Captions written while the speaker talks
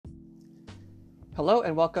Hello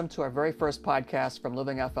and welcome to our very first podcast from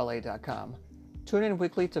livingfla.com. Tune in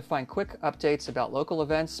weekly to find quick updates about local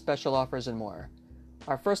events, special offers, and more.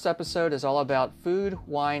 Our first episode is all about food,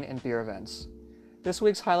 wine, and beer events. This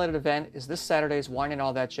week's highlighted event is this Saturday's Wine and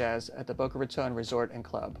All That Jazz at the Boca Raton Resort and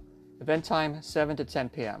Club. Event time, 7 to 10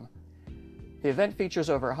 p.m. The event features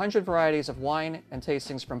over 100 varieties of wine and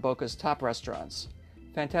tastings from Boca's top restaurants.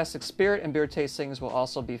 Fantastic spirit and beer tastings will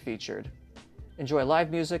also be featured. Enjoy live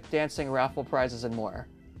music, dancing, raffle prizes, and more.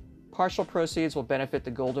 Partial proceeds will benefit the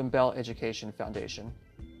Golden Bell Education Foundation.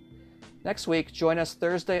 Next week, join us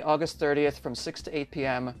Thursday, August 30th from 6 to 8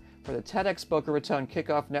 p.m. for the TEDx Boca Raton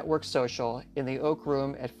Kickoff Network Social in the Oak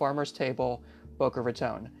Room at Farmer's Table, Boca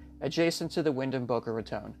Raton, adjacent to the Wyndham Boca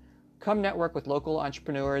Raton. Come network with local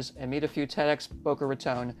entrepreneurs and meet a few TEDx Boca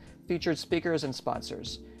Raton featured speakers and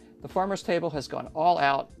sponsors. The Farmer's Table has gone all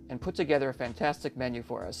out and put together a fantastic menu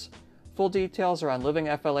for us. Full details are on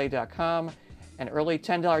livingfla.com, and early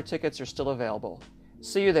 $10 tickets are still available.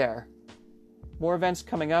 See you there. More events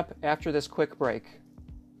coming up after this quick break.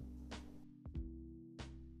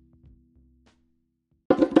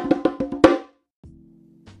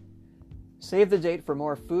 Save the date for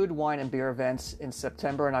more food, wine, and beer events in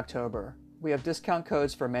September and October. We have discount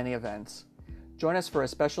codes for many events. Join us for a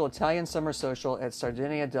special Italian summer social at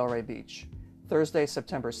Sardinia Delray Beach, Thursday,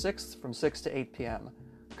 September 6th from 6 to 8 p.m.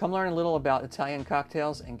 Come learn a little about Italian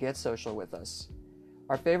cocktails and get social with us.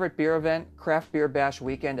 Our favorite beer event, Craft Beer Bash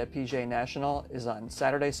Weekend at PGA National, is on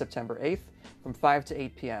Saturday, September 8th from 5 to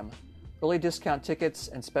 8 p.m. Early discount tickets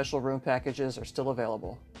and special room packages are still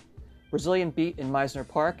available. Brazilian Beat in Meisner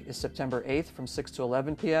Park is September 8th from 6 to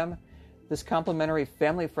 11 p.m. This complimentary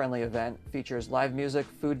family-friendly event features live music,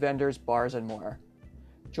 food vendors, bars, and more.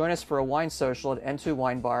 Join us for a wine social at N2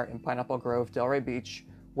 Wine Bar in Pineapple Grove, Delray Beach,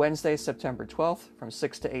 Wednesday, September 12th from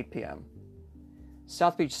 6 to 8 p.m.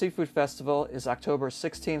 South Beach Seafood Festival is October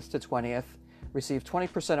 16th to 20th. Receive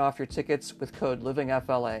 20% off your tickets with code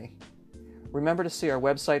LIVINGFLA. Remember to see our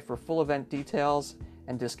website for full event details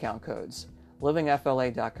and discount codes,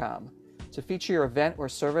 livingfla.com. To feature your event or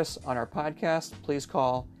service on our podcast, please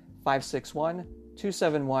call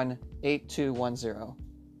 561-271-8210.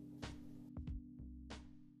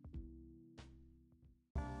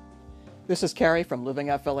 This is Carrie from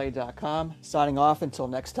livingfla.com, signing off until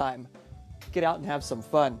next time. Get out and have some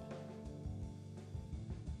fun.